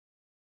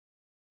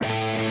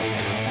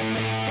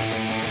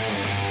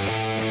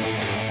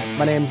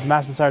My name is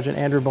Master Sergeant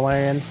Andy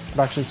Beylerian,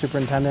 Production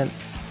Superintendent,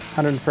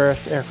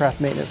 101st Aircraft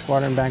Maintenance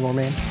Squadron, Bangor,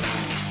 Maine.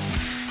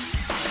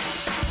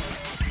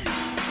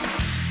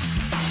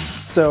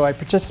 So I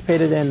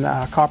participated in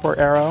Copper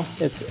Arrow.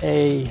 It's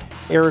a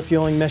air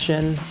refueling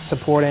mission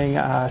supporting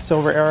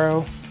Silver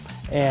Arrow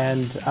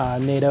and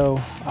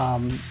NATO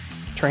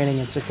training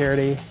and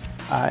security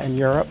in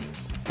Europe,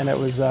 and it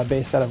was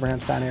based out of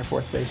Ramstein Air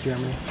Base,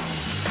 Germany.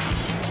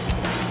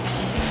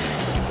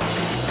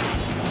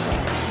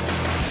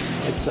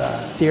 It's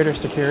theater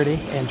security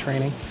and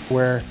training.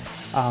 We're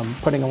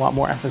putting a lot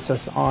more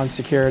emphasis on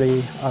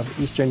security of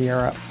Eastern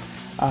Europe,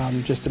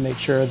 just to make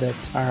sure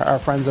that our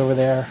friends over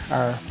there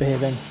are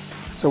behaving.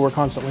 So we're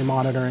constantly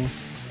monitoring,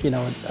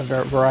 a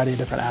variety of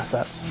different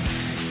assets.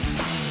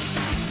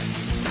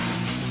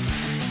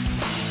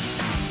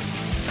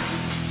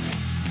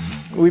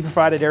 We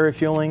provided air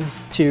refueling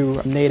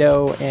to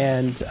NATO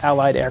and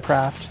Allied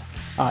aircraft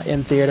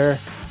in theater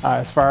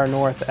as far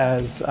north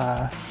as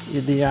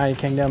the United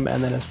Kingdom,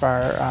 and then as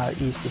far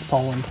east as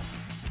Poland.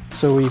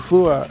 So we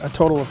flew a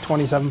total of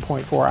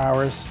 27.4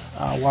 hours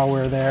while we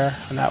were there,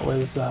 and that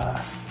was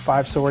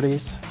 5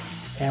 sorties,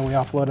 and we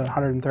offloaded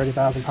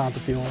 130,000 pounds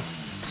of fuel.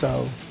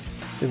 So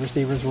the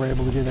receivers were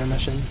able to do their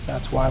mission.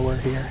 That's why we're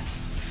here,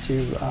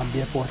 to be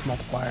a force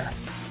multiplier.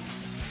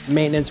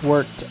 Maintenance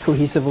worked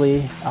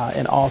cohesively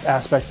in all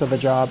aspects of the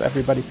job.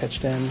 Everybody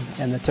pitched in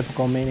the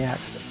typical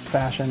MAINEiacs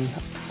fashion.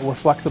 We're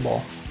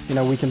flexible.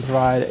 We can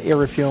provide air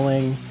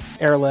refueling,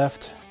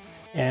 airlift,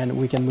 and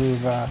we can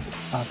move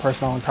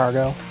personnel and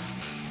cargo.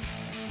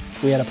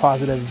 We had a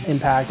positive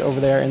impact over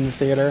there in the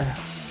theater,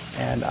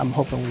 and I'm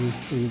hoping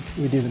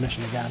we do the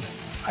mission again.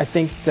 I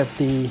think that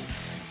the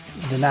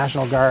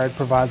National Guard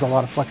provides a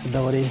lot of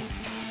flexibility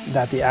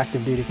that the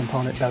active duty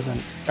component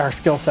doesn't. Our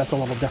skill set's a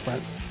little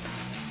different.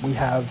 We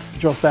have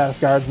drill status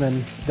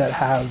guardsmen that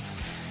have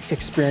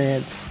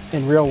experience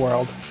in real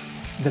world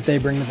that they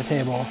bring to the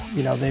table.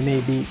 They may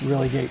be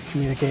really great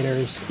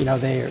communicators.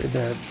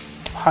 They're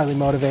highly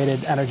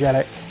motivated,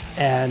 energetic,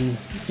 and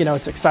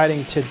it's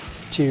exciting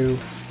to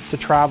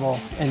travel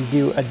and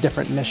do a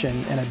different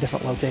mission in a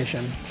different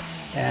location.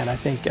 And I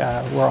think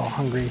we're all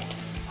hungry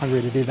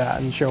to do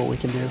that and show what we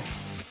can do.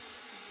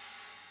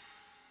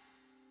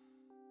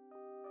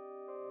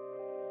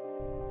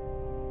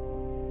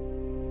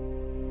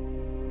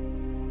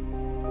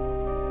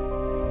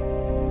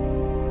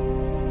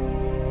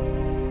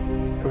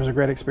 It was a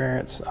great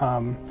experience,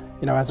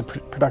 as a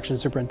production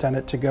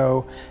superintendent, to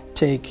go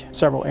take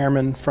several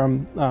airmen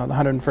from the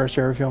 101st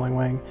Air Refueling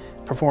Wing,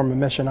 perform a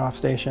mission off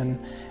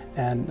station,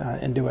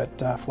 and do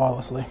it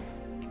flawlessly.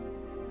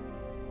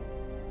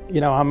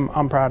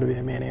 I'm proud to be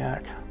a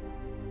MAINEiac.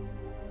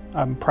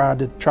 I'm proud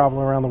to travel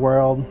around the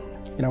world,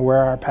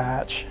 wear our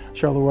patch,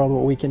 show the world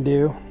what we can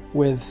do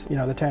with,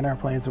 the 10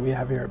 airplanes that we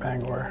have here at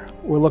Bangor.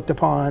 We're looked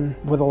upon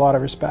with a lot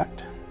of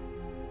respect.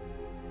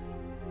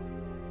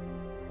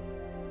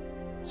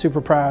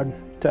 Super proud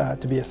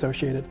to be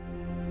associated.